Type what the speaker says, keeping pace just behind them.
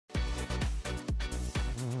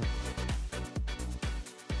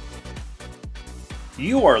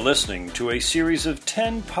You are listening to a series of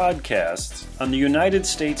 10 podcasts on the United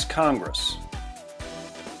States Congress,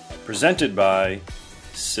 presented by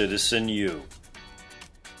Citizen U.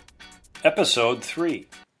 Episode 3.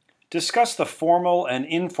 Discuss the formal and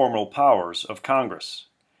informal powers of Congress.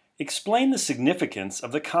 Explain the significance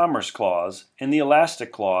of the Commerce Clause and the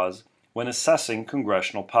Elastic Clause when assessing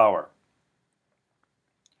congressional power.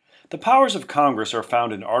 The powers of Congress are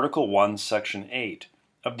found in Article 1, Section 8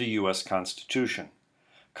 of the U.S. Constitution.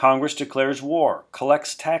 Congress declares war,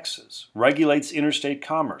 collects taxes, regulates interstate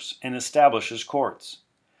commerce, and establishes courts.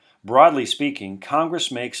 Broadly speaking, Congress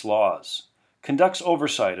makes laws, conducts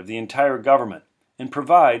oversight of the entire government, and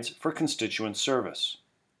provides for constituent service.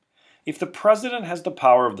 If the President has the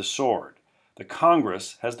power of the sword, the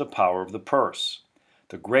Congress has the power of the purse.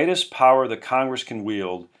 The greatest power the Congress can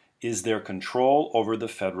wield is their control over the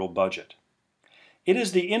federal budget. It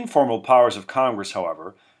is the informal powers of Congress,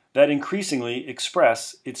 however, that increasingly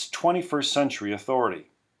express its 21st century authority.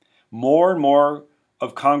 More and more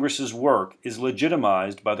of Congress's work is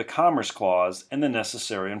legitimized by the Commerce Clause and the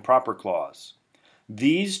Necessary and Proper Clause.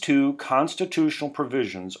 These two constitutional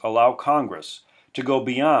provisions allow Congress to go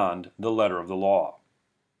beyond the letter of the law.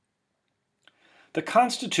 The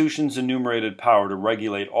Constitution's enumerated power to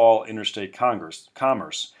regulate all interstate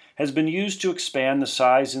commerce has been used to expand the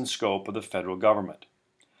size and scope of the federal government.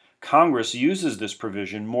 Congress uses this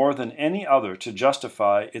provision more than any other to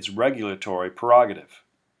justify its regulatory prerogative.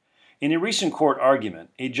 In a recent court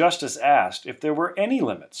argument, a justice asked if there were any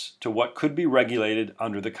limits to what could be regulated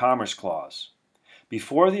under the Commerce Clause.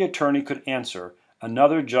 Before the attorney could answer,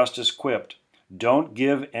 another justice quipped, "Don't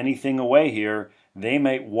give anything away here. They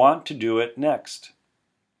may want to do it next."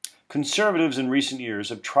 Conservatives in recent years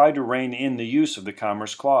have tried to rein in the use of the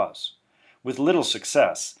Commerce Clause. With little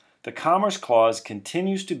success, the Commerce Clause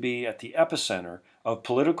continues to be at the epicenter of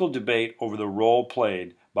political debate over the role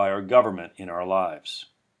played by our government in our lives.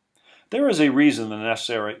 There is a reason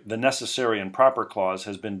the Necessary and Proper Clause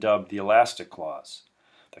has been dubbed the Elastic Clause.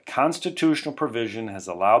 The constitutional provision has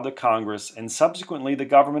allowed the Congress and subsequently the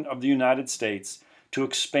government of the United States to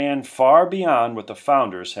expand far beyond what the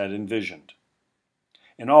founders had envisioned.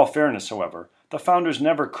 In all fairness, however, the founders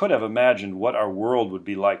never could have imagined what our world would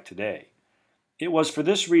be like today. It was for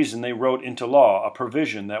this reason they wrote into law a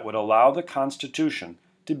provision that would allow the Constitution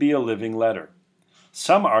to be a living letter.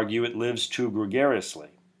 Some argue it lives too gregariously.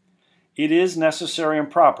 It is necessary and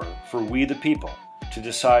proper for we the people to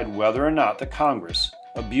decide whether or not the Congress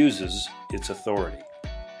abuses its authority.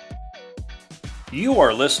 You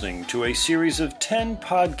are listening to a series of 10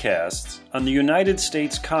 podcasts on the United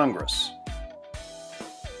States Congress,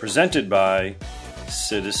 presented by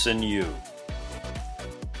Citizen U.